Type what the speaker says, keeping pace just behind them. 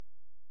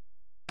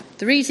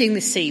The reading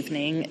this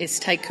evening is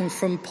taken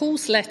from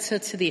Paul's letter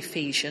to the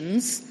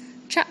Ephesians,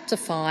 chapter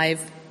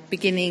 5,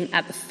 beginning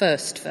at the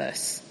first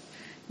verse.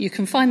 You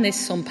can find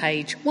this on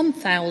page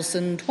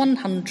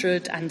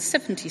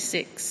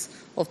 1176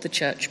 of the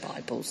Church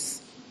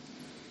Bibles.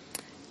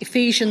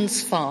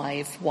 Ephesians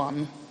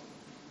 5:1.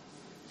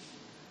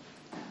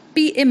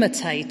 Be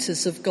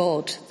imitators of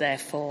God,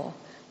 therefore,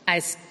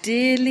 as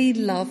dearly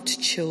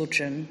loved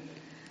children,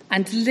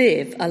 and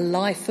live a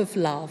life of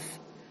love,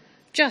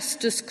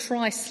 just as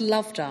Christ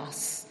loved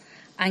us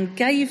and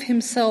gave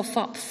himself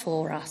up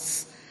for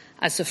us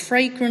as a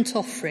fragrant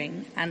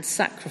offering and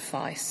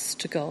sacrifice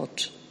to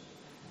God.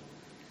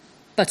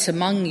 But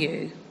among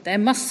you there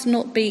must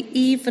not be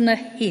even a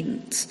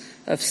hint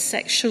of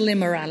sexual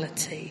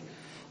immorality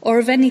or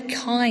of any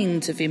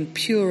kind of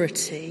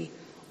impurity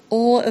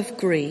or of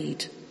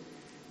greed,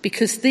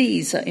 because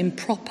these are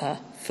improper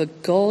for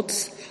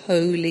God's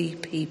holy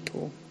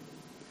people.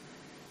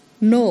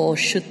 Nor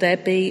should there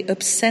be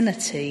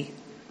obscenity,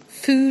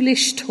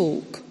 foolish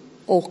talk,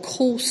 or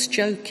coarse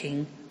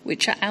joking,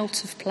 which are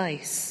out of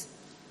place,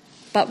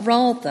 but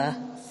rather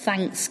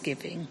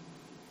thanksgiving.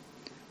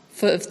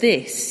 For of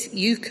this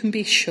you can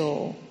be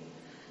sure: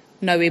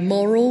 no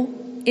immoral,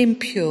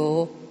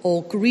 impure,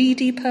 or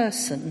greedy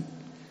person,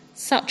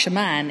 such a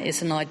man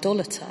is an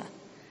idolater,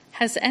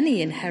 has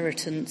any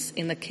inheritance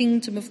in the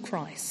kingdom of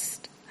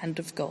Christ and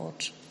of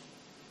God.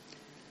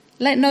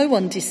 Let no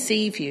one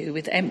deceive you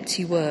with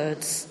empty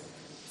words,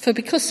 for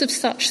because of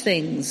such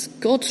things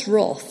God's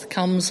wrath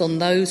comes on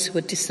those who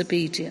are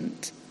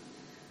disobedient.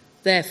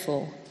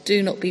 Therefore,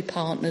 do not be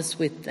partners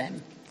with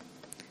them.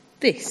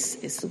 This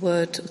is the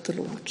word of the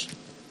Lord.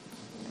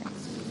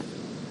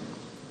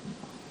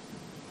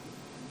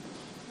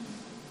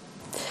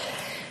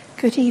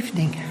 Good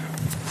evening.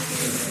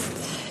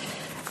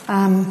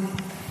 I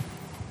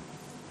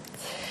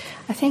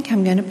think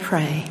I'm going to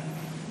pray.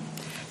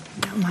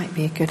 That might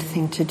be a good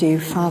thing to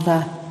do.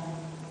 Father,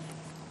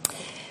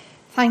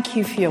 thank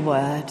you for your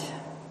word.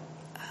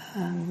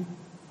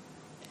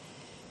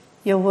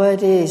 Your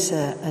word is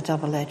a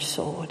double-edged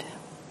sword.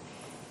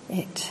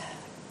 It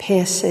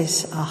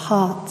pierces our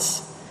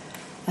hearts,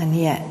 and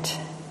yet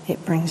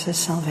it brings us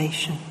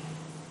salvation.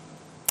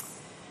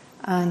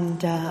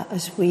 And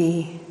as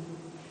we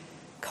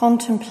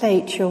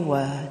contemplate your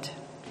word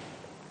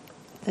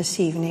this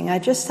evening, I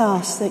just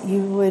ask that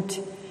you would,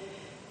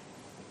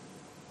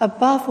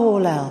 above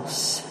all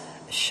else,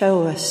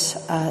 show us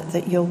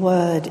that your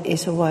word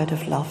is a word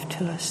of love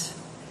to us.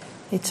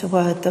 It's a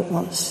word that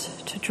wants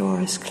to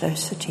draw us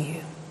closer to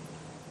you.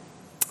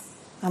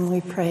 And we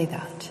pray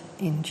that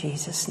in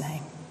Jesus'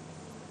 name.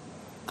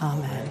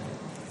 Amen.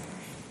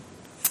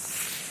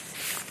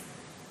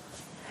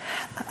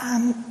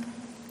 I'm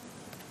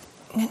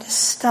going to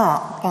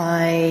start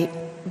by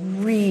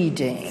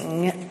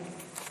reading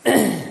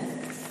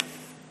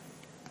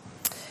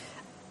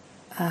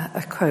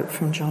a quote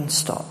from John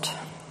Stott.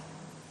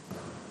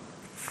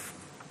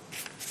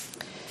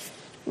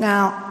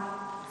 Now,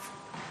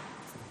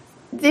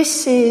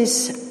 this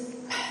is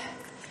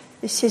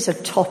a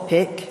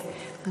topic,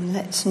 and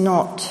let's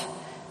not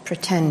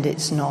pretend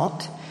it's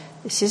not.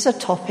 This is a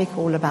topic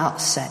all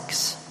about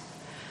sex.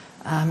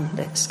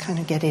 Let's kind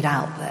of get it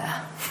out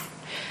there.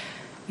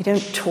 We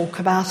don't talk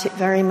about it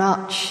very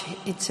much.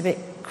 It's a bit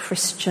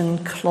Christian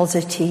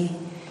closety,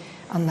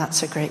 and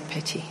that's a great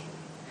pity,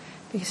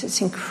 because it's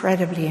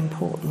incredibly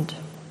important.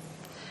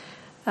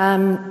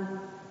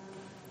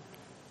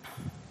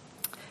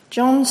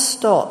 John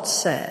Stott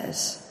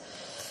says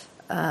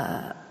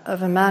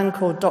of a man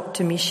called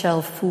Dr.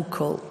 Michel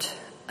Foucault,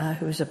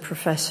 who was a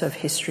professor of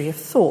history of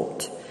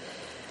thought.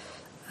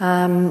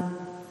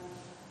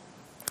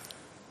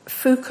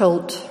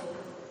 Foucault,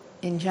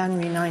 in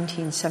January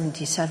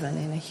 1977,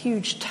 in a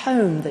huge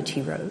tome that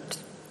he wrote,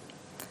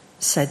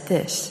 said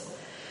this: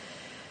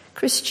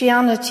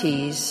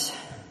 Christianity's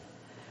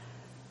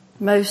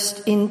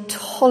most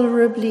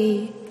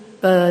intolerably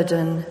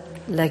burden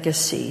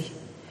legacy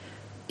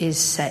is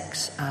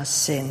sex as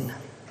sin.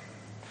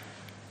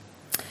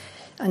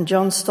 And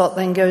John Stott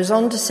then goes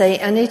on to say,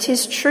 and it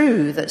is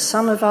true that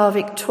some of our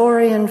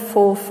Victorian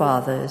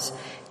forefathers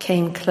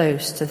came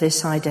close to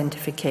this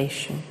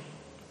identification.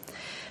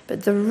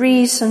 But the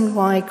reason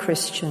why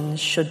Christians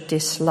should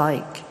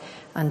dislike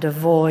and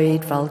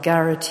avoid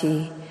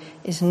vulgarity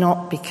is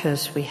not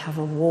because we have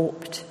a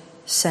warped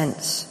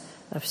sense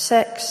of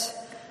sex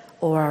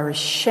or are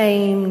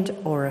ashamed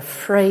or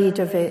afraid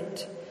of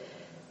it,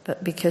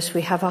 but because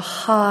we have a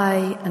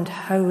high and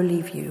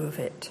holy view of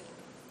it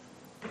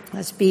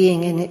as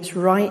being in its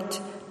right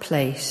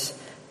place,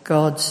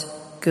 God's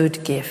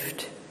good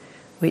gift,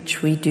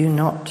 which we do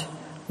not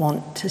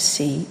want to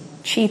see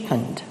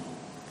cheapened.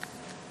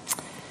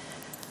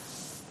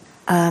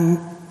 I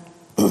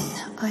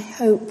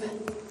hope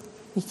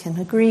we can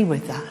agree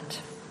with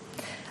that.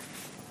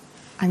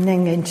 I'm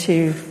then going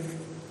to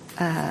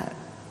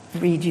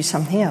read you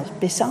something else,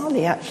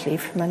 bizarrely actually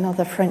from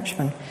another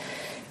Frenchman.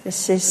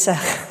 This is,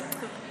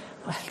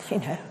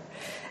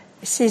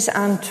 this is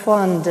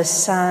Antoine de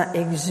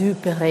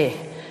Saint-Exupéry,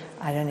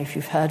 I don't know if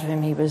you've heard of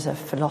him. He was a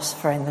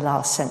philosopher in the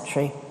last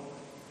century.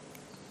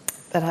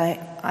 But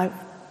I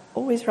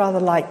always rather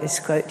like this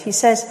quote. He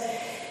says,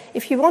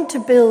 if you want to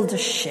build a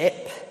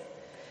ship,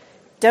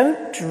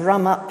 don't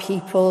drum up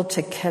people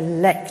to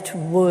collect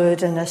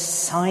wood and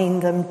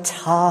assign them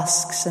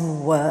tasks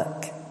and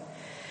work.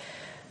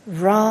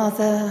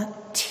 Rather,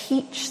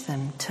 teach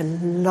them to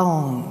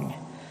long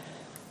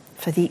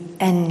for the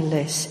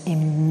endless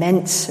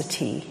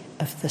immensity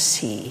of the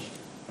sea.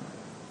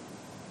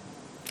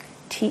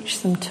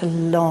 Teach them to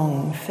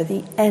long for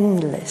the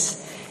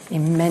endless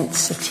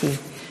immensity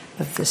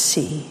of the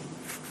sea.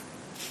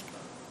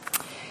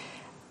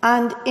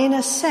 And in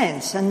a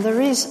sense, and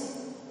there is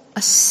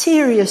a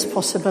serious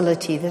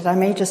possibility that I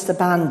may just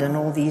abandon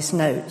all these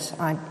notes.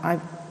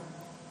 I've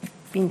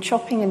been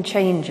chopping and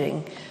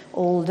changing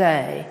all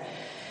day.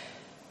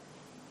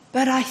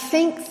 But I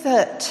think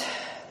that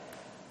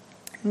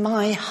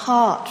my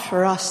heart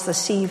for us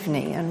this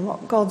evening and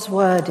what God's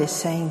word is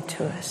saying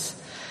to us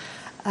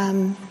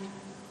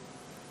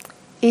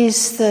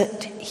is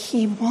that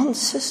he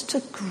wants us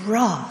to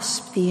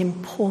grasp the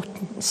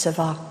importance of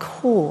our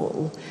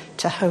call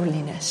to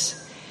holiness.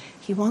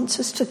 He wants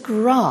us to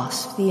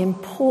grasp the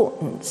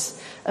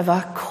importance of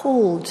our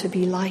call to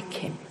be like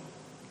him.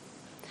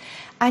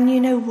 And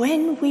you know,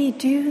 when we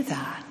do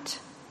that,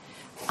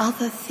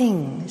 other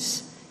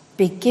things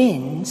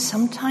begin,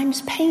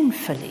 sometimes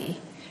painfully,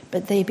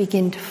 but they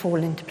begin to fall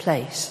into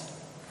place.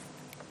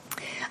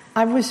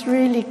 I was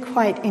really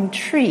quite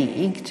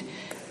intrigued.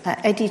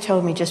 Eddie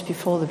told me just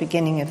before the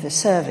beginning of the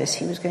service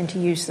he was going to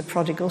use the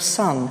prodigal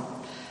son.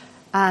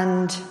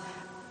 And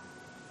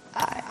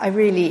I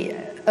really,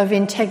 of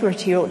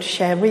integrity, ought to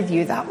share with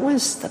you, that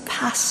was the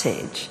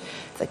passage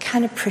that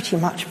kind of pretty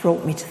much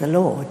brought me to the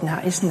Lord.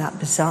 Now, isn't that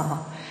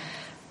bizarre?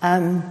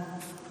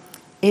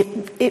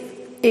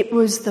 It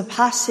was the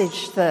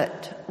passage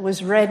that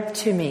was read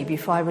to me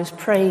before I was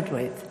prayed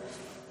with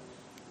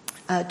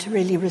to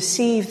really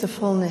receive the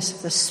fullness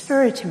of the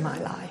Spirit in my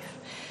life.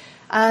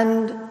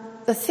 And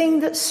the thing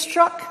that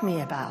struck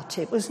me about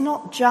it was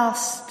not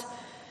just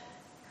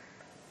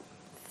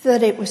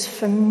that it was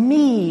for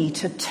me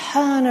to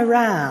turn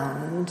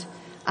around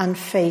and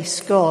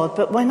face God,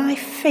 but when I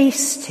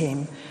faced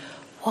him,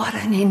 what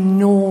an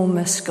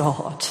enormous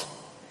God.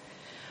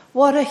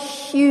 What a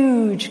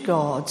huge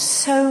God,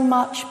 so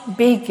much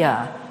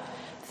bigger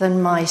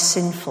than my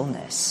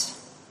sinfulness.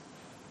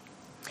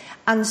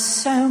 And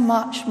so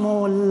much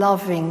more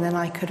loving than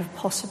I could have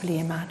possibly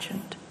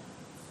imagined.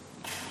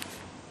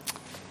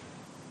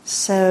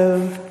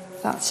 So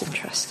that's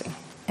interesting.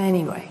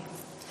 Anyway,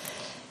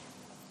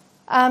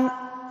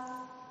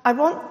 I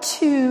want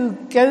to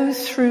go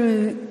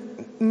through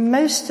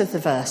most of the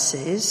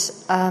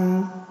verses,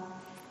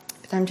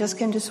 but I'm just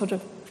going to sort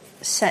of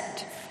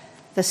set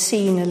the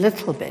scene a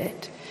little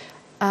bit.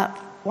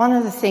 One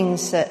of the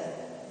things that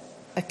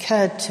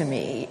occurred to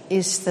me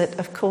is that,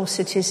 of course,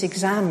 it is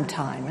exam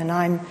time,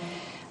 and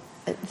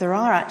there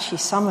are actually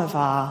some of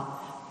our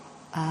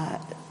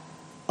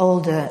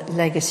older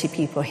legacy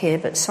people here,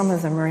 but some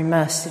of them are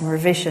immersed in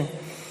revision.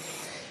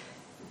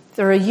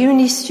 There are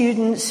uni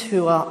students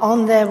who are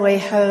on their way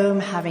home,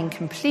 having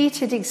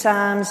completed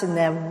exams, and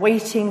they're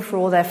waiting for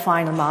all their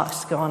final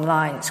marks to go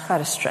online. It's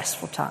quite a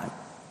stressful time.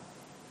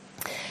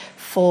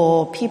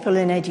 For people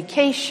in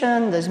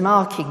education, there's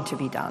marking to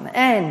be done.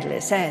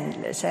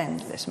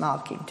 Endless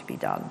marking to be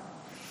done.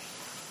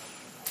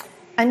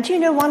 And you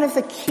know, one of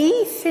the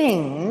key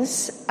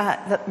things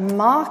that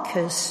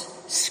markers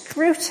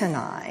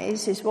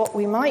scrutinize is what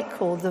we might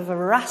call the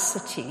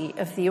veracity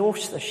of the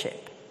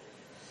authorship.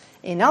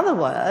 In other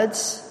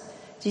words,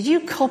 did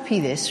you copy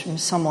this from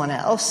someone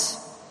else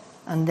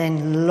and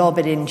then lob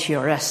it into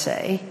your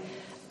essay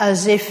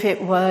as if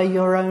it were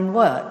your own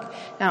work?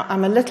 Now,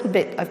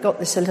 I've got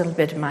this a little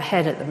bit in my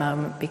head at the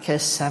moment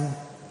because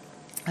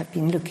I've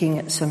been looking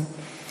at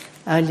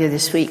earlier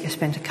this week I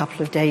spent a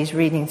couple of days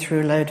reading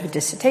through a load of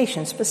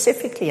dissertations,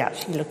 specifically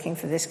actually looking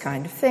for this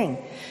kind of thing.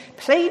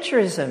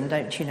 Plagiarism,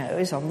 don't you know,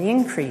 is on the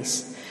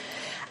increase.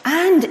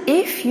 And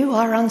if you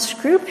are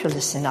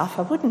unscrupulous enough,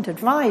 I wouldn't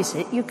advise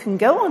it, you can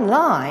go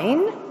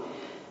online,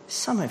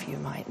 some of you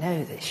might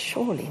know this,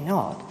 surely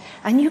not,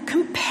 and you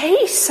can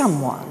pay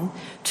someone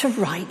to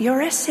write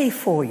your essay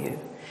for you.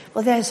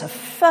 Well, there's a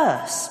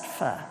first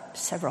for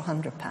several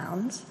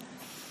 £100.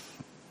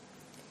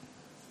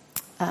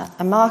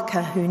 A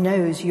marker who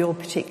knows your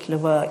particular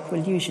work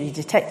will usually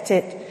detect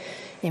it.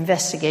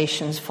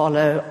 Investigations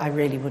follow. I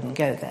really wouldn't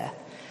go there.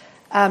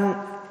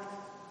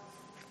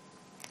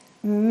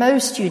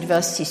 Most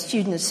university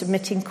students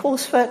submitting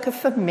coursework are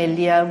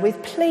familiar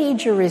with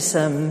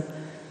plagiarism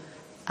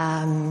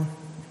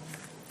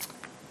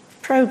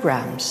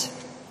programs.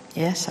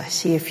 Yes, I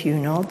see a few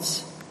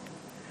nods.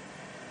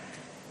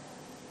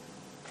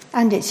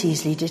 And it's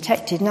easily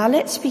detected. Now,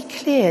 let's be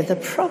clear. The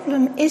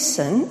problem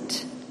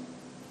isn't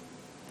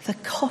the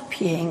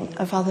copying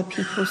of other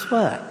people's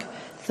work.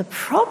 The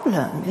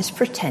problem is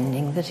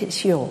pretending that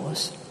it's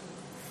yours.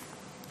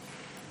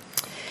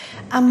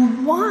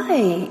 And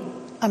why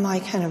am I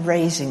kind of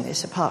raising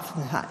this, apart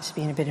from the fact it's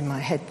been a bit in my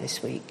head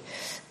this week?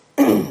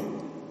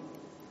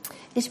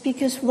 It's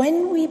because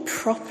when we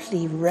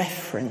properly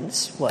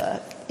reference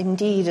work,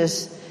 indeed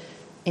as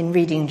in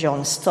reading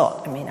John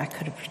Stott, I mean, I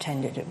could have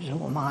pretended it was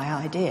all my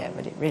idea,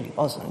 but it really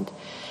wasn't.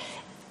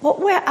 What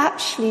we're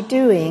actually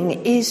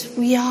doing is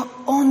we are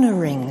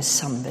honouring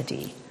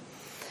somebody.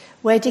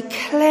 We're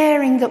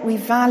declaring that we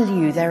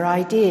value their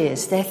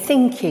ideas, their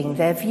thinking,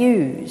 their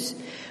views.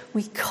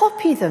 We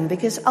copy them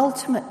because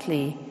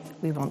ultimately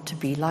we want to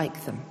be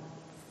like them.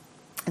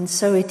 And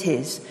so it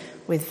is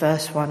with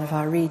verse 1 of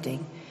our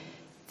reading.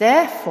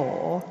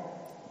 Therefore,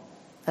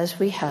 as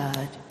we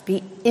heard,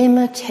 be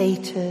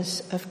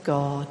imitators of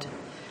God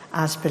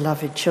as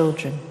beloved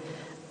children.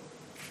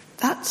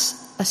 That's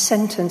a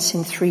sentence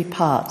in 3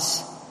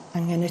 parts.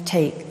 I'm going to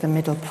take the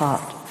middle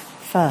part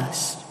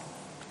first.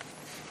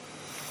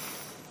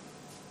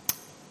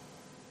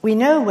 We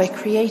know we're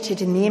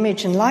created in the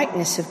image and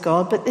likeness of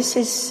God, but this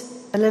is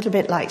a little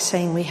bit like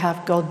saying we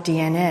have God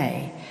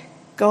DNA.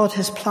 God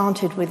has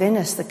planted within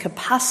us the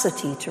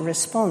capacity to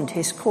respond to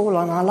his call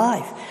on our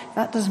life.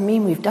 That doesn't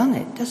mean we've done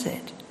it, does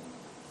it?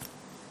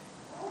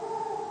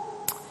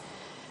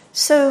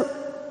 So,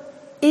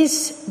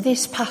 is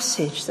this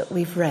passage that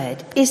we've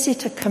read, is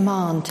it a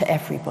command to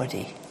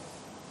everybody?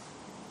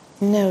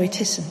 No, it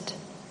isn't.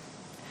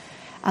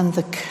 And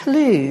the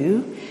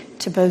clue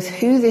to both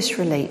who this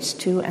relates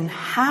to and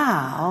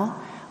how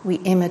we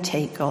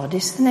imitate God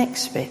is the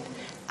next bit,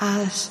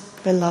 as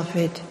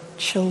beloved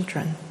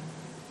children.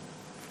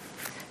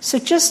 So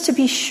just to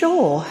be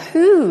sure,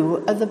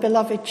 who are the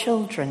beloved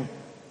children?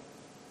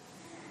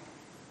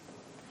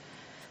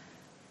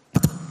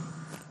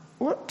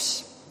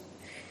 Whoops.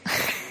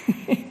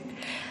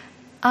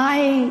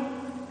 I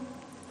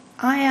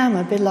am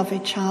a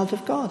beloved child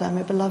of God. I'm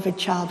a beloved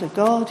child of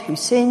God who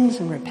sins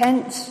and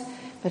repents,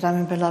 but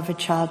I'm a beloved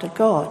child of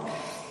God.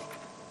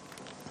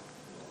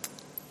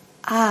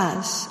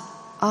 As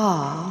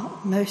are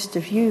most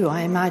of you,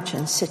 I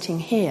imagine, sitting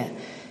here.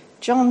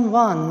 John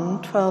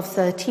 1, 12,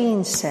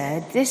 13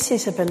 said, "This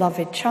is a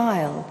beloved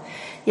child,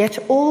 yet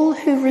all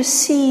who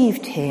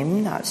received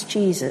him," that's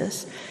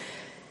Jesus,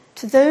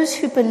 "to those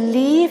who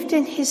believed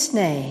in his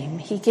name,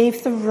 he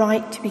gave the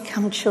right to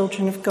become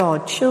children of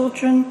God,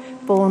 children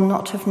born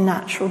not of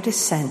natural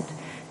descent,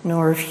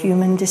 nor of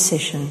human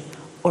decision,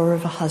 or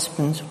of a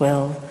husband's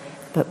will,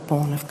 but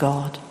born of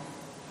God."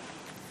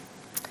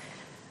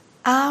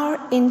 Our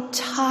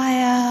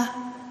entire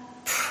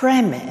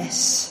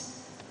premise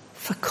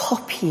for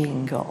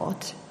copying God,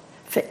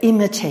 for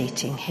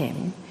imitating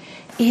him,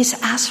 is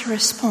as a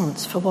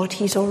response for what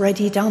he's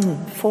already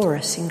done for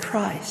us in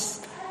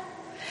Christ.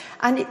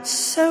 And it's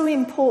so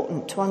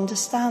important to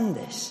understand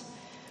this.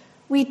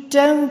 We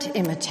don't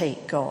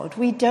imitate God.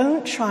 We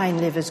don't try and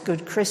live as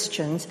good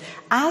Christians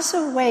as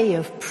a way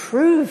of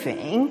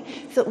proving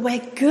that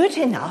we're good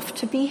enough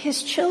to be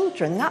his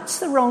children. That's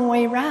the wrong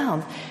way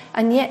round.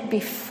 And yet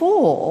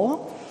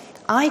before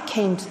I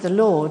came to the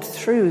Lord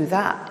through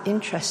that,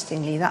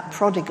 interestingly, that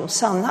prodigal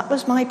son, that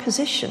was my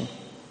position.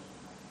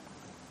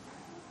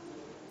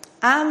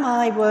 Am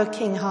I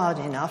working hard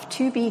enough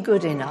to be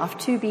good enough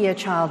to be a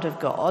child of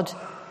God?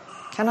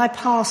 Can I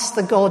pass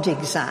the God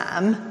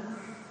exam?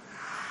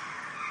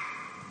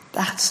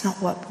 That's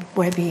not what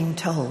we're being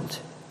told.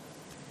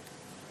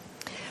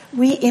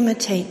 We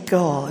imitate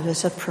God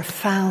as a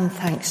profound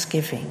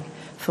thanksgiving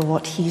for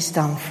what he's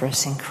done for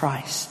us in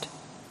Christ.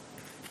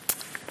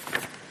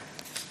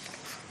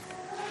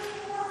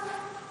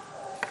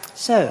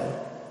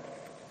 So,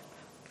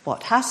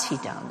 what has he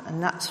done?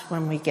 And that's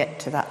when we get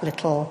to that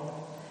little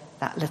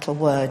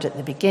word at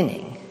the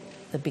beginning.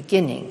 The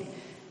beginning.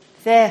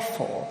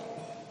 Therefore.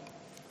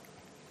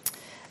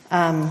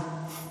 And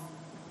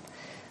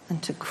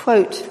to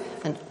quote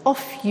an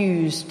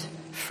oft-used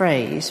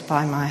phrase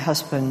by my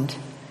husband,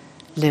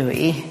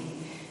 Louis,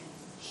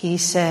 he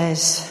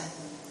says,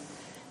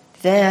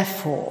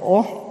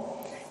 "Therefore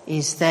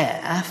is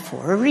there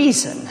for a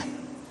reason."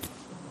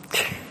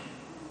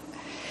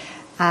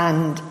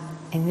 And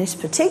in this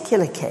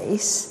particular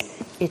case,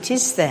 it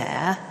is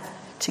there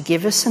to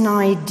give us an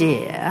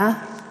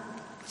idea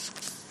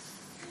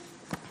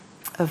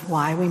of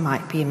why we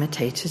might be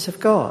imitators of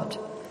God.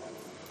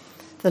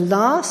 The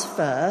last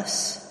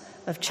verse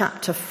of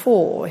chapter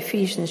 4,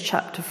 Ephesians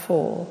chapter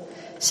 4,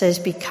 says,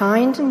 "Be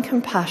kind and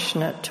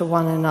compassionate to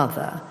one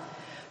another,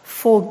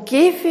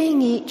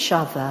 forgiving each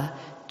other,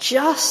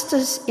 just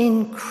as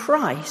in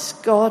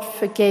Christ God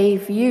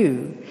forgave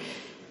you.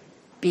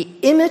 Be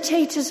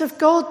imitators of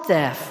God,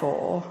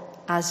 therefore,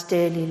 as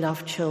dearly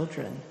loved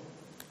children."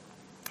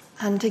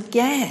 And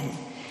again,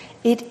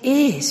 it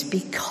is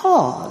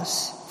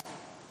because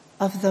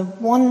of the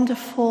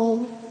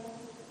wonderful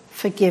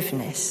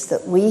forgiveness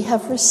that we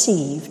have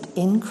received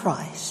in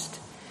Christ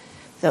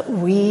that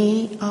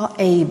we are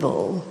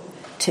able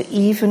to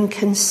even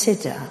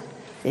consider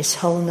this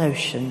whole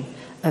notion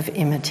of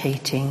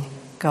imitating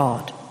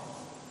God.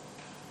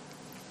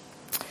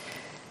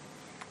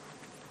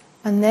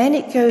 And then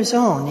it goes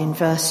on in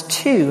verse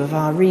 2 of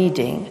our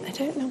reading. I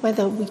don't know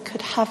whether we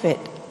could have it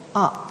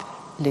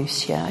up,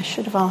 Lucia? I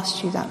should have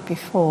asked you that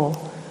before.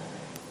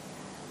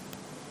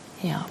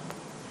 Yeah.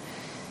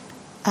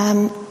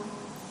 And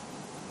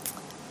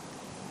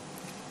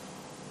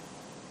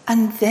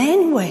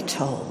then we're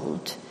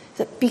told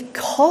that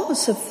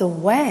because of the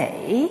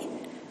way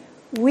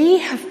we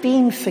have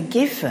been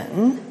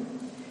forgiven,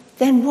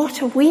 then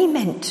what are we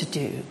meant to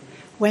do?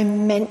 We're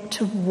meant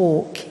to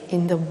walk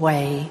in the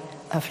way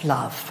of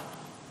love.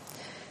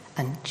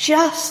 And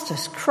just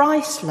as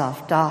Christ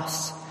loved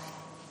us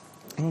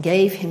and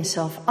gave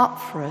himself up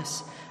for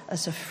us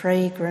as a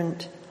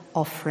fragrant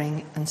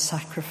offering and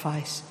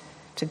sacrifice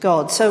to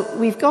God. So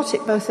we've got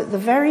it both at the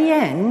very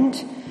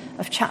end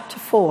of chapter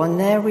 4 and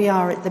there we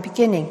are at the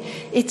beginning.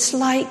 It's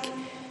like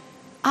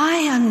I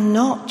am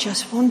not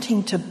just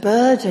wanting to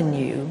burden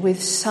you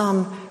with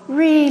some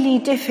really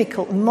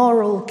difficult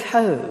moral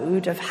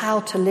code of how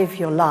to live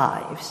your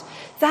lives.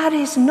 That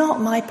is not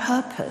my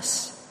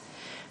purpose.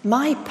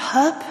 My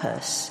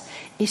purpose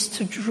is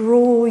to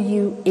draw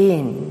you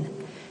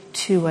in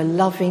to a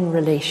loving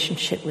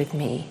relationship with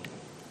me.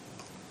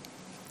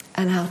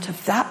 And out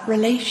of that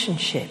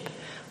relationship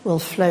will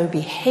flow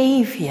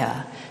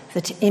behavior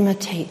that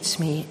imitates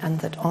me and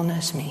that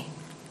honors me.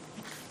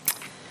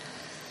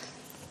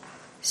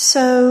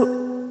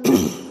 So,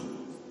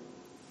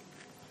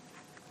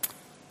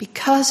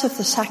 because of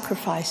the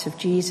sacrifice of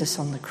Jesus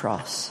on the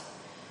cross,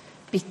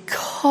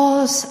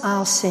 because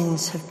our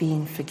sins have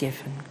been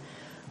forgiven,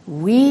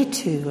 we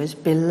too, as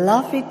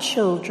beloved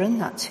children,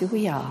 that's who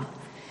we are,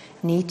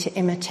 need to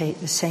imitate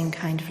the same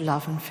kind of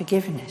love and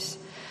forgiveness.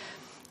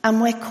 And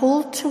we're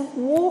called to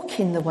walk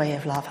in the way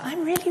of love.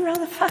 I'm really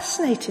rather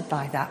fascinated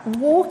by that.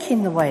 Walk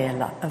in the way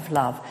of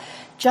love,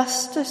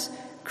 just as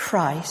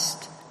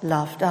Christ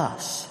loved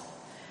us.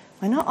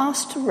 We're not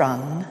asked to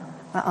run,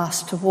 we're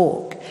asked to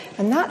walk.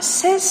 And that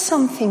says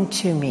something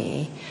to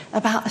me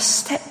about a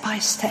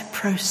step-by-step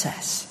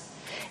process.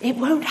 It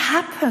won't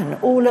happen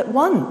all at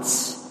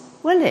once,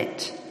 will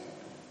it?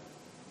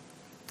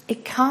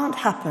 It can't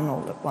happen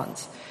all at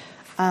once.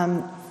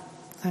 I'm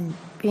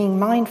being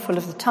mindful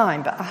of the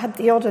time, but I had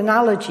the odd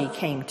analogy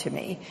came to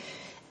me.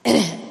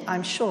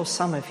 I'm sure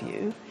some of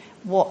you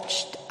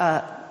watched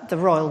the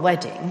royal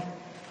wedding.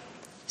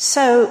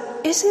 So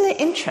isn't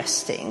it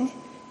interesting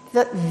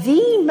that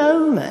the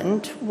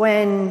moment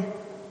when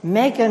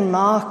Meghan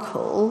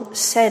Markle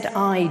said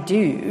 "I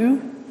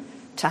do"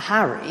 to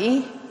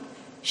Harry,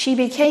 she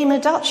became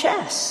a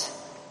duchess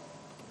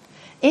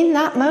in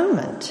that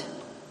moment.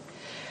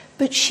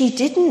 But she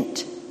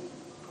didn't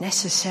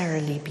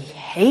necessarily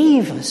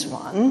behave as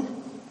one.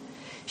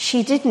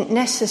 She didn't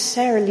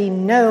necessarily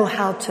know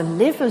how to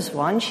live as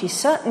one. She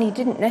certainly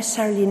didn't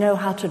necessarily know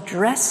how to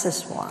dress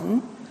as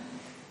one,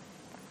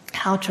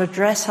 how to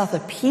address other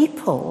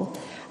people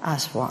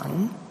as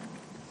one.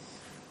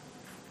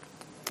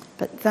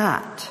 But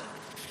that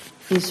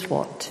is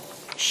what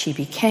she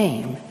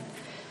became.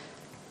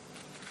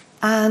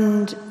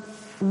 And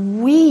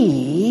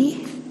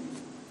we,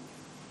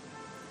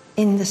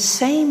 in the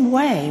same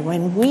way,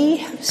 when we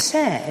have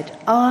said,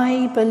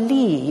 "I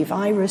believe,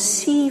 I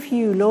receive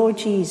you, Lord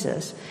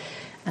Jesus,"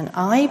 and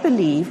I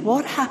believe,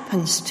 what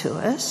happens to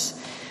us?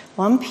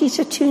 1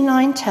 Peter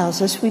 2:9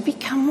 tells us we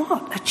become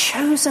what? A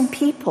chosen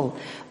people,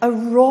 a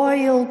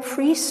royal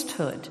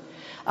priesthood,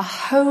 a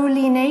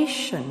holy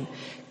nation,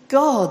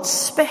 God's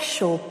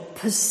special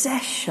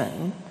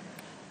possession.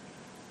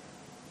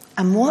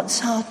 And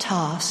what's our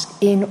task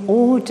in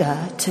order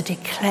to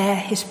declare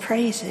his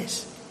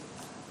praises?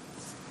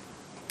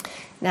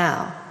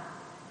 Now,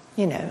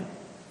 you know,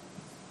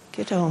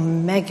 good old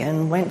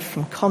Meghan went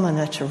from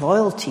commoner to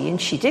royalty, and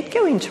she did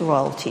go into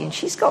royalty, and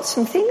she's got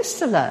some things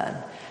to learn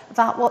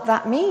about what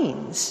that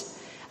means.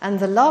 And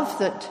the love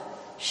that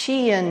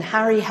she and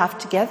Harry have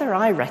together,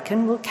 I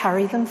reckon, will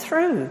carry them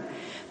through.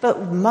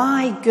 But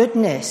my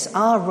goodness,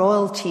 our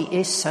royalty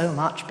is so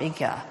much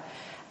bigger.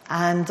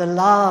 And the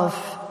love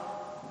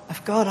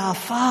of God our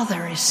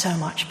Father is so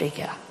much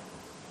bigger.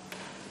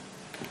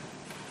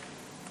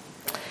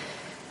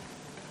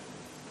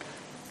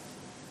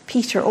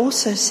 Peter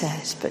also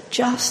says, "But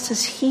just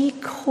as he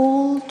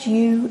called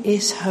you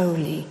is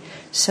holy,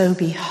 so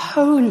be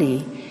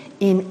holy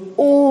in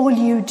all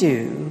you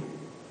do.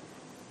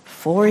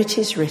 For it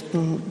is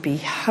written, 'Be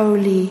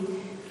holy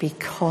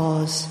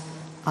because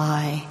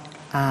I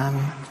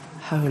am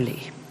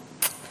holy.'"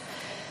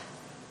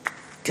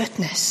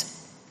 Goodness.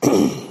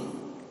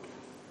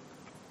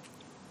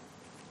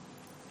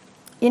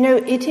 You know,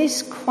 it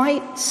is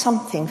quite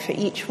something for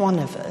each one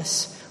of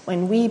us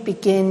when we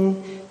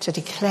begin to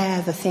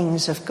declare the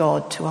things of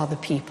God to other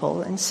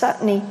people. And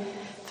certainly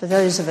for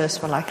those of us,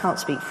 well, I can't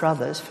speak for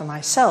others, for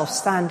myself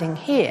standing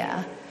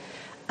here,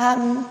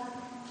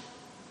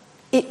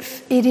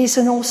 it is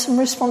an awesome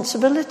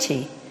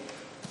responsibility,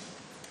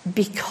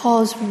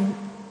 because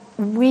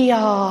we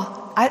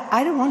are,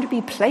 I don't want to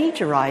be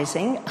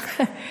plagiarizing.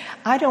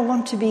 I don't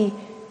want to be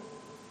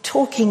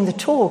talking the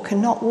talk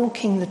and not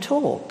walking the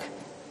talk,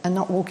 and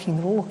not walking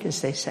the walk,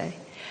 as they say.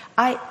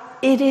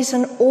 It is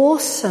an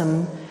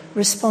awesome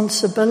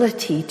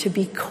responsibility to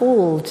be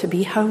called to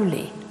be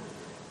holy.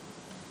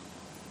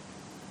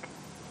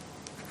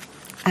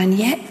 And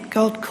yet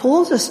God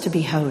calls us to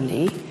be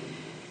holy.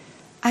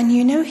 And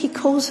you know, he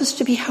calls us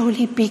to be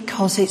holy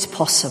because it's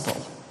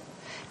possible.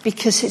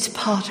 Because it's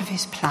part of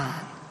his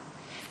plan.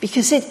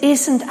 Because it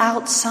isn't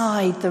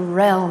outside the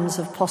realms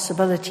of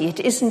possibility. It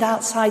isn't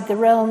outside the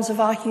realms of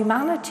our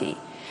humanity.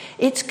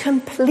 It's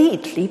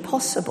completely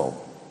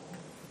possible.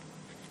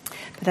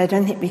 But I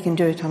don't think we can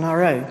do it on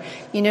our own.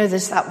 You know,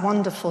 there's that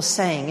wonderful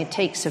saying, it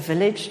takes a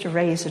village to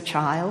raise a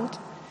child.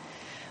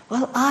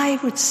 Well, I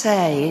would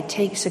say it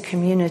takes a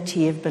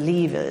community of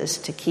believers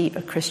to keep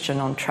a Christian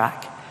on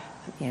track.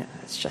 You know,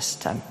 it's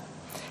just...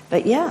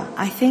 But yeah,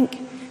 I think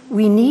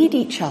we need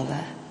each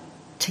other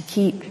to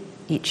keep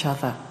each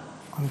other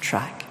on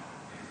track.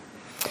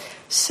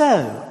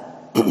 So,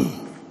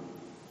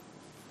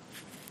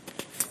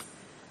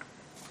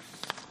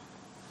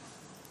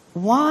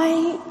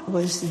 why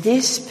was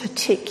this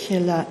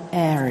particular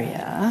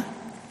area,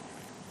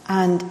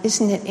 and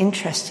isn't it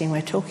interesting,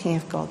 we're talking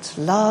of God's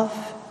love,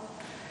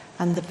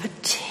 and the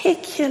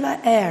particular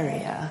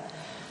area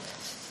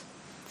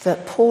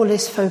that Paul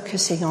is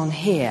focusing on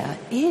here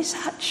is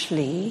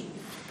actually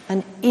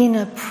an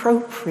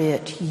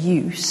inappropriate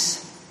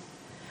use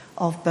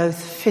of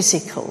both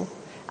physical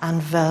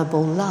and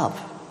verbal love.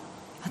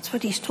 That's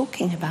what he's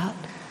talking about.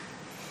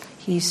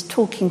 He's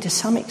talking to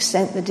some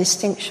extent the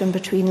distinction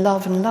between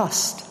love and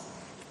lust.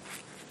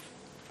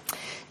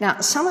 Now,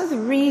 some of the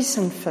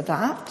reason for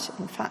that,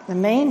 in fact, the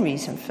main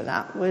reason for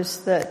that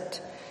was that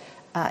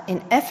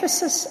in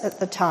Ephesus at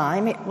the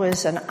time, it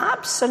was an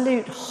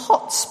absolute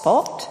hot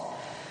spot.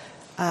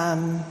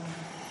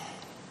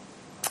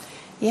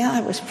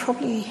 It was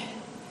probably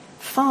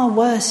far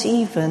worse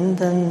even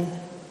than,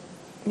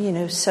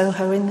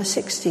 Soho in the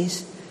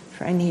 60s,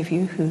 for any of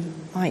you who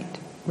might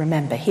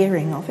remember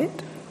hearing of it.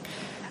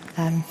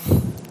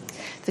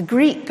 The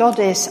Greek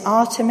goddess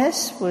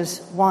Artemis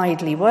was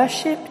widely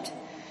worshipped,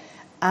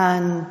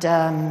 and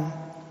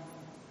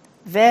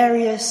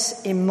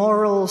various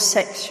immoral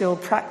sexual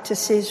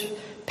practices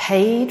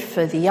paid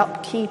for the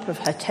upkeep of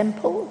her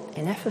temple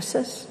in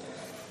Ephesus.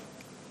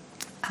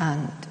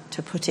 And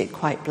to put it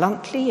quite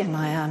bluntly, and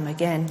I am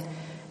again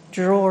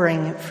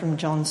drawing from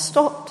John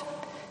Stott,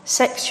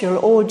 sexual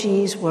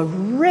orgies were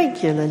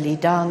regularly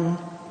done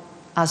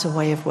as a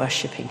way of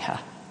worshipping her.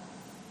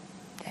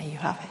 There you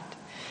have it.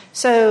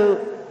 So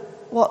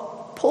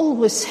what Paul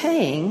was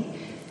saying,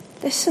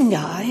 listen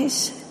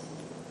guys,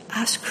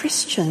 as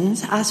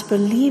Christians, as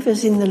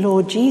believers in the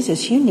Lord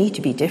Jesus, you need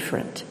to be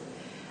different.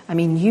 I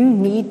mean, you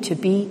need to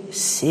be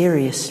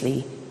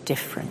seriously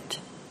different.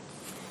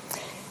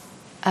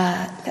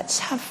 Let's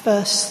have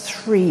verse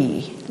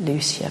 3,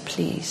 Lucia,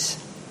 please.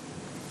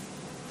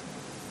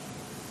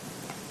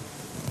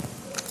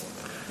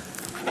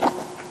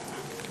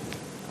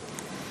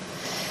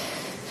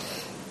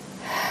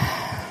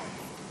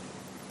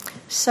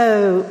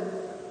 So,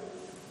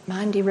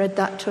 Mandy read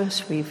that to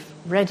us, we've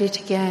read it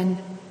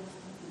again.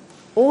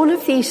 All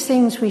of these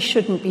things we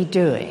shouldn't be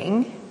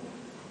doing.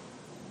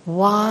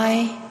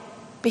 Why?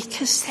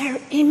 Because they're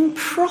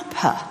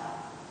improper.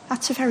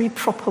 That's a very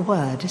proper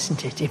word,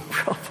 isn't it?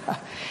 Improper.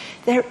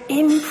 They're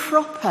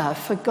improper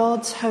for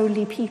God's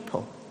holy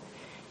people.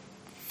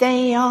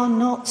 They are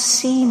not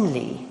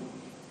seemly.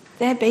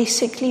 They're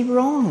basically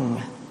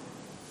wrong.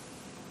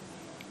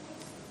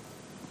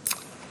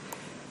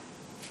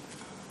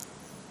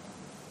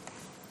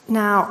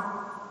 Now,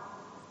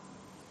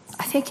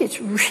 I think it's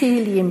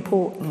really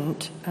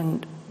important,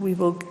 and we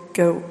will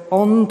go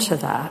on to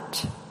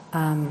that,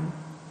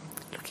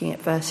 looking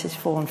at verses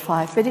 4 and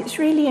 5, but it's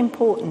really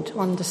important to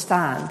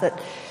understand that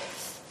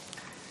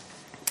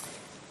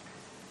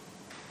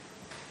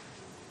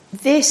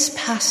this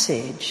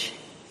passage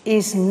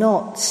is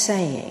not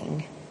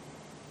saying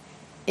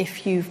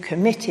if you've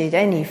committed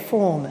any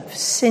form of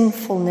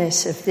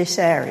sinfulness of this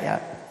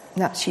area,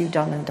 that's you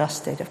done and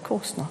dusted. Of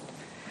course not.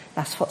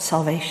 That's what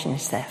salvation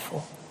is there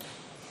for.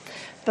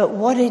 But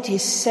what it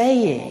is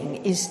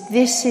saying is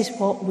this is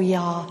what we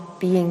are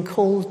being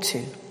called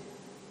to.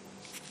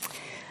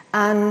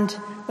 And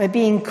we're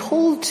being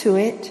called to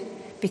it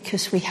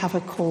because we have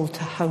a call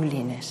to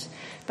holiness.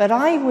 But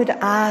I would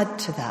add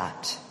to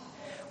that,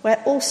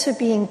 we're also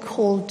being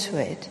called to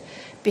it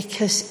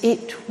because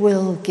it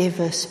will give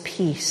us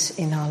peace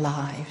in our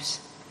lives.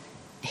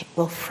 It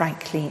will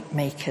frankly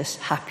make us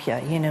happier.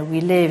 You know,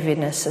 we live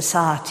in a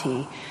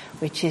society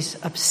which is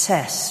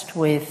obsessed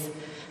with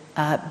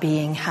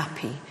being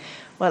happy.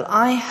 Well,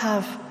 I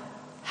have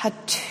had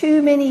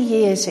too many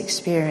years'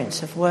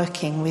 experience of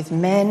working with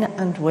men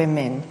and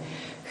women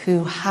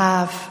who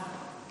have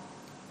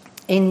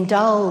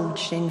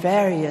indulged in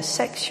various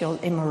sexual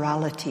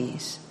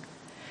immoralities,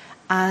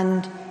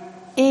 and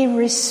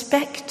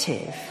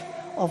irrespective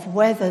of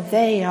whether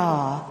they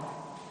are,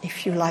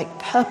 if you like,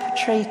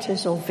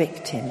 perpetrators or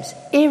victims,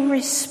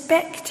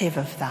 irrespective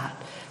of that,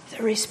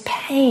 there is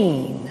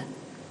pain.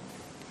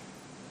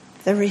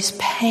 There is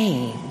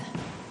pain.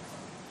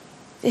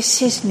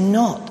 This is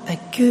not a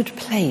good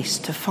place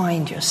to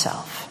find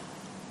yourself.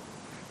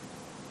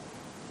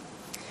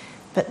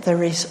 But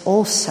there is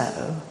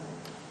also,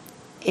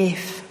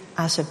 if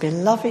as a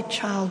beloved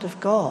child of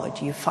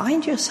God, you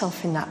find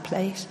yourself in that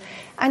place.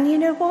 And you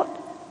know what?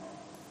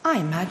 I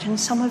imagine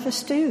some of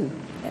us do.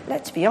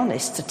 Let's be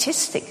honest,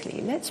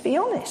 statistically, let's be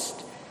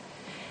honest.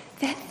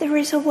 Then there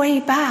is a way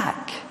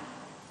back.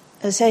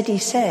 As Eddie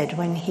said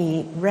when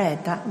he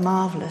read that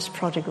marvellous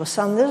Prodigal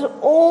Son, there's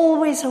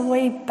always a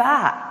way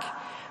back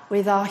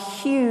with our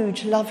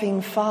huge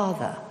loving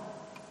Father.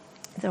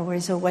 There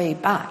is a way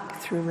back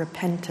through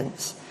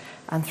repentance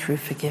and through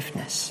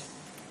forgiveness.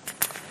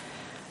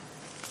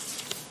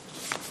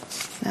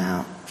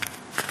 Now,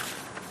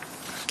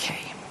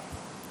 okay,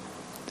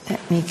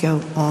 let me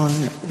go on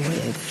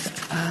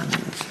with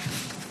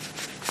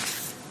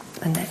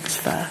the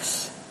next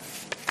verse.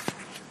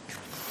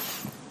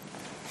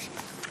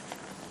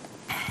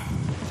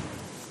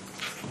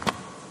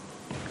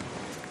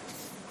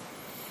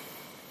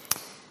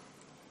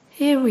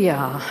 Here we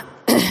are,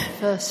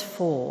 verse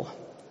 4.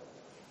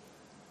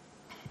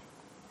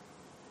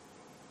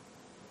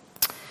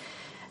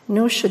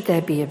 Nor should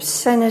there be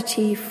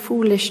obscenity,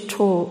 foolish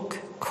talk,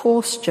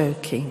 coarse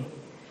joking,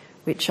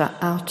 which are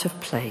out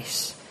of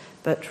place,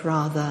 but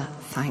rather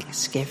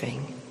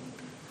thanksgiving.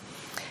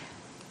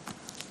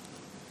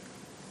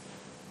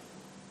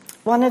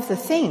 One of the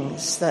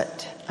things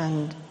that,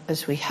 and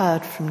as we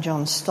heard from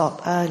John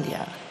Stott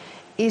earlier,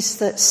 is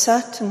that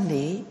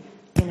certainly,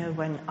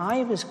 when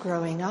I was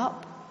growing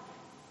up,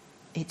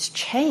 it's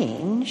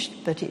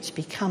changed, but it's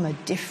become a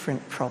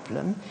different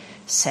problem.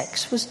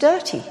 Sex was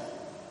dirty.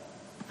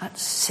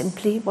 That's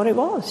simply what it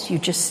was.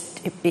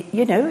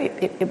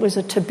 It was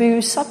a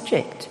taboo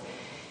subject.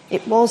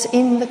 It was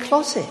in the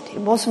closet. It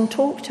wasn't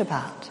talked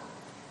about.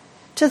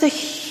 To the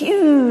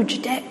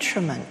huge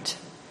detriment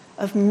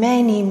of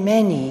many,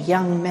 many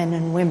young men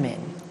and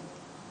women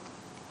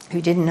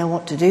who didn't know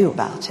what to do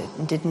about it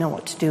and didn't know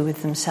what to do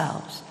with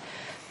themselves.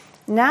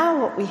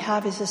 Now what we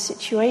have is a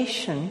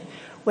situation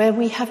where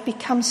we have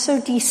become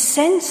so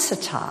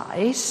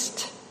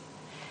desensitized.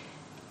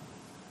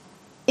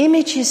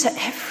 Images are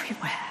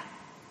everywhere.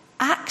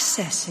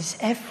 Access is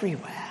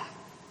everywhere.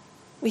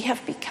 We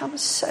have become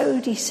so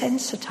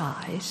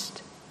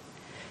desensitized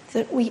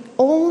that we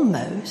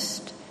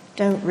almost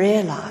don't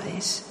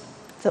realize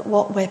that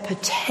what we're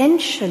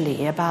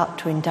potentially about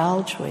to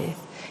indulge with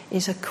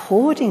is,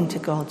 according to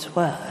God's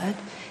word,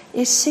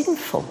 is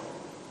sinful.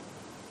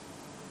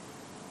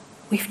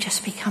 We've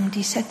just become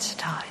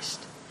desensitized.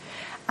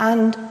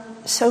 And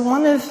so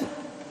one of,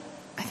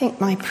 I think,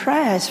 my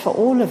prayers for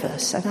all of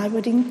us, and I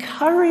would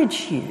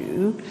encourage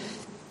you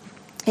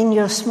in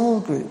your small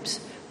groups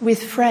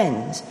with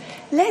friends,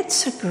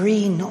 let's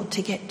agree not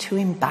to get too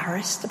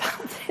embarrassed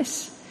about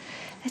this.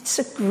 Let's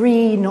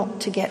agree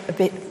not to get a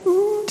bit,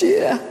 oh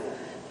dear,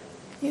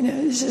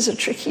 this is a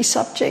tricky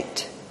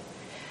subject.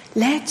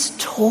 Let's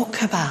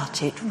talk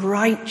about it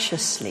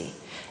righteously.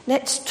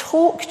 Let's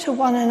talk to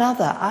one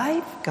another.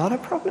 I've got a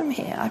problem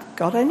here. I've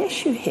got an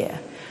issue here.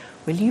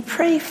 Will you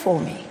pray for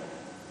me?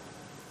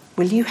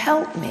 Will you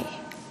help me?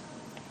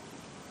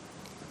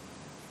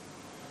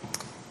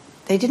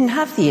 They didn't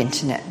have the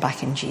internet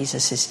back in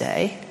Jesus'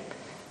 day,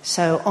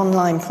 so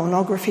online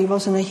pornography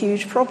wasn't a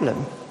huge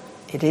problem.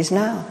 It is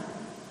now.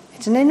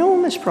 It's an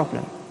enormous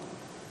problem.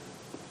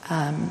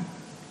 And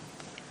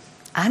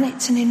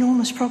it's an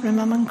enormous problem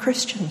among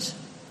Christians.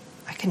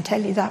 I can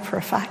tell you that for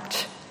a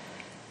fact.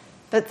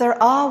 But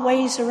there are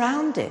ways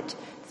around it.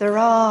 There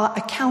are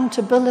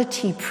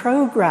accountability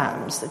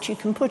programs that you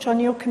can put on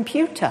your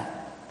computer.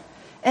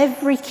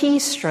 Every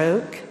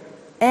keystroke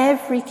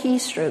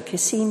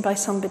is seen by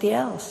somebody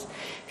else.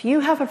 If you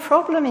have a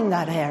problem in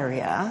that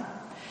area,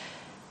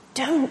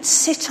 don't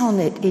sit on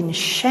it in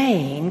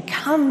shame.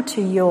 Come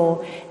to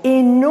your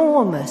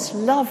enormous,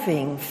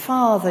 loving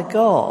Father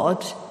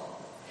God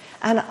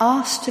and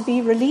ask to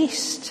be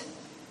released.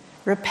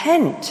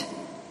 Repent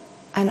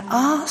and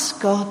ask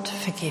God to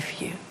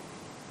forgive you.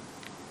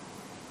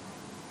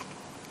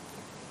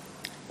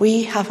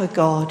 We have a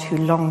God who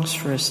longs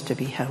for us to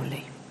be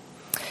holy.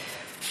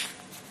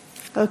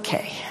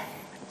 Okay.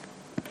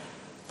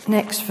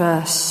 Next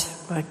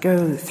verse. I'll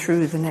go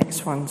through the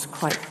next ones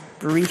quite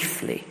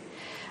briefly.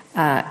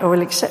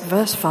 Except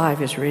verse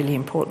 5 is really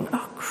important.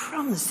 Oh,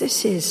 crumbs,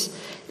 this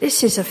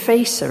is a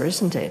facer,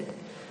 isn't it?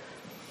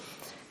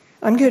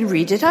 I'm going to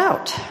read it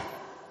out.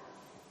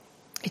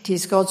 It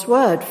is God's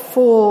word.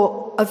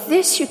 For of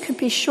this you can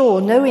be sure,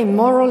 no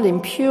immoral,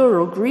 impure,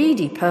 or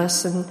greedy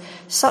person,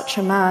 such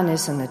a man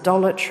is an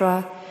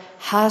idolater,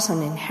 has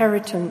an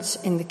inheritance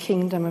in the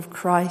kingdom of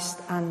Christ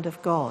and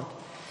of God.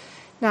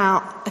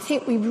 Now, I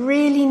think we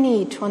really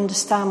need to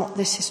understand what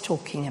this is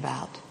talking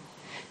about.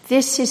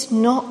 This is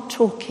not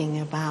talking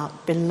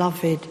about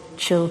beloved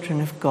children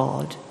of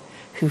God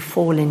who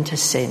fall into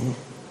sin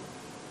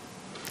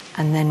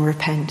and then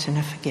repent and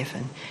are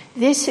forgiven.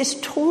 This is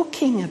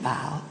talking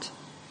about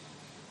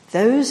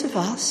those of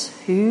us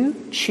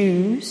who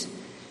choose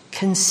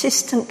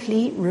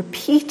consistently,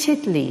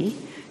 repeatedly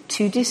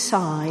to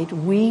decide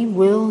we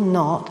will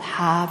not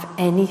have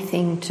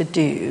anything to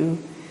do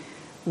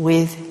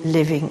with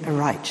living a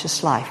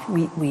righteous life.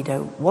 We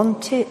don't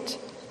want it.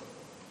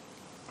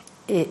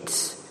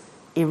 It's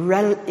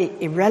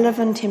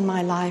irrelevant in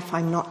my life,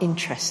 I'm not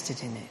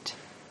interested in it,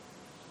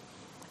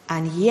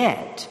 and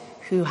yet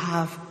who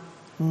have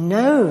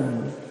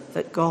known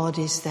that God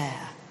is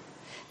there.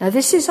 Now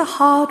this is a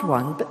hard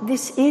one, but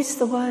this is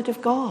the word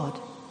of God.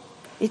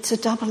 It's a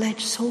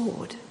double-edged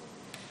sword.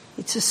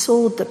 It's a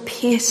sword that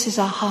pierces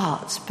our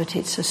hearts, but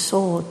it's a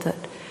sword that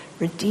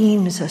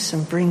redeems us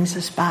and brings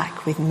us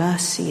back with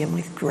mercy and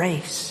with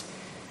grace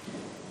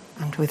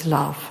and with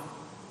love.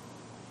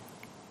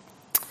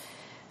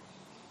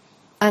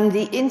 And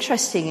the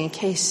interesting, in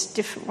case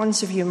different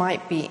ones of you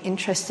might be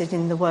interested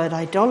in the word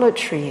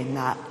idolatry in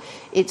that,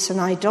 it's an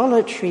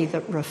idolatry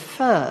that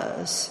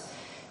refers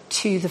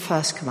to the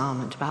first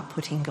commandment about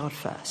putting God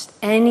first.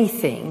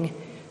 Anything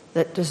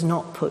that does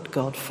not put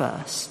God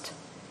first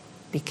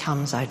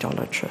becomes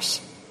idolatrous.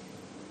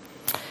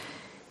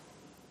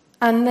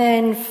 And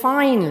then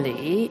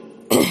finally,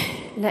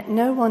 let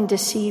no one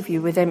deceive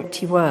you with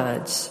empty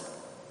words,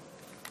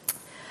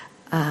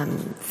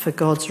 for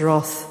God's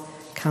wrath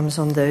comes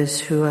on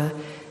those who are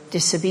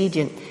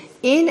disobedient.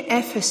 In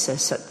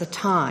Ephesus at the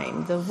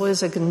time, there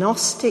was a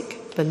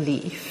Gnostic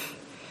belief,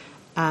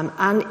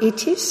 and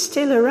it is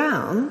still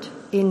around,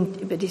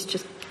 but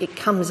it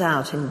comes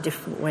out in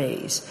different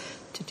ways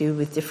to do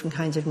with different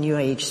kinds of New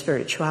Age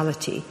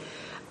spirituality.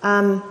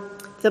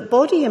 That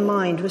body and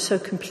mind were so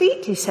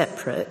completely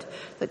separate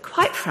that,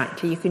 quite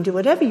frankly, you can do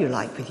whatever you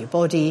like with your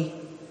body,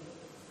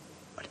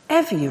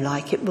 whatever you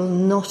like, it will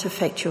not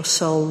affect your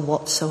soul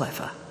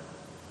whatsoever.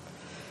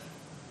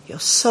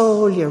 Your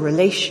soul, your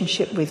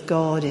relationship with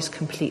God is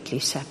completely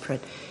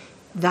separate.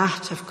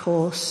 That, of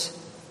course,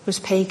 was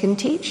pagan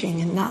teaching,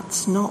 and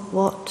that's not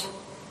what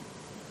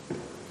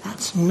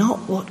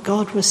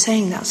God was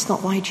saying. That's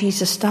not why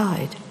Jesus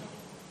died.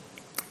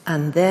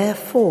 And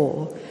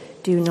therefore,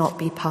 do not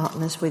be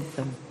partners with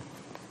them.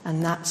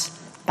 And that's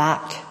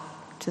back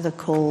to the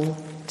call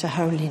to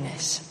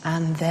holiness.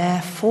 And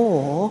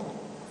therefore,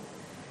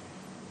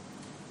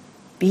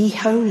 be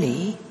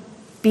holy,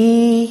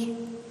 be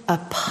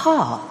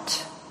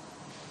apart.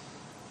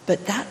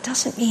 But that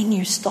doesn't mean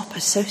you stop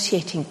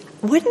associating.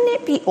 Wouldn't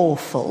it be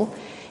awful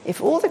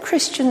if all the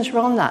Christians were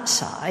on that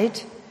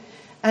side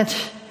and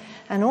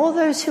all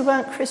those who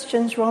weren't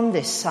Christians were on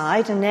this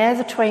side, and there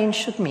the twain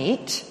should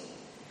meet?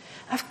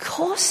 Of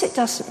course it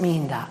doesn't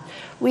mean that.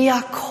 We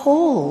are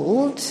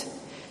called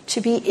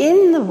to be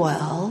in the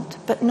world,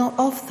 but not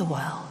of the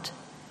world.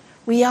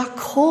 We are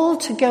called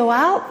to go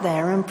out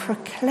there and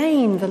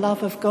proclaim the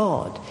love of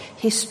God,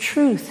 his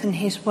truth and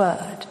his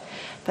word,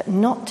 but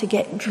not to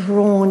get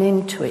drawn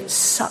into it,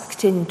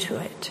 sucked into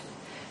it,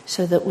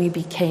 so that we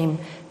became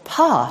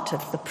part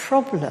of the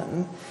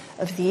problem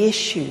of the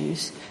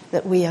issues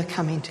that we are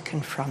coming to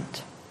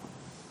confront.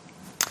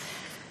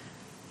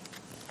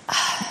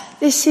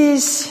 This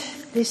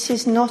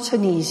is not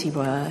an easy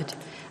word,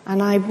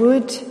 and I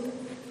would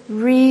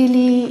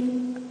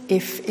really,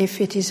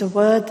 if it is a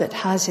word that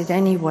has in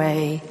any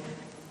way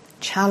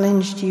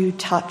challenged you,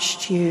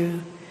 touched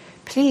you,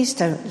 please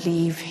don't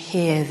leave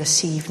here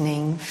this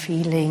evening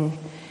feeling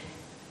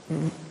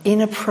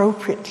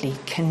inappropriately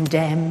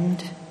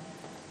condemned,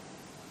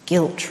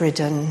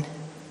 guilt-ridden.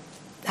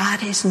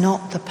 That is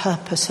not the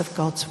purpose of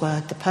God's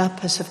word. The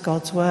purpose of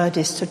God's word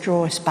is to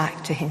draw us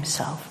back to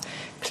himself.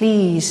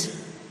 Please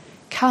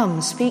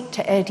come, speak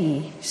to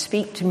Eddie,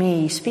 speak to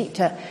me, speak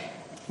to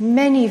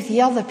many of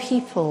the other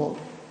people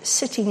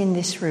sitting in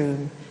this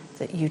room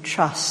that you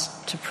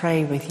trust to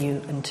pray with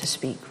you and to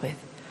speak with.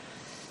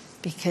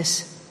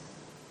 Because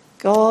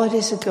God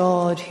is a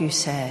God who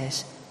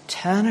says,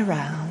 turn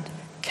around,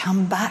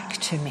 come back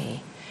to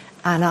me,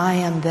 and I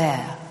am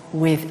there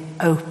with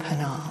open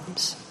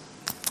arms.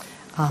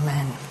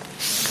 Amen.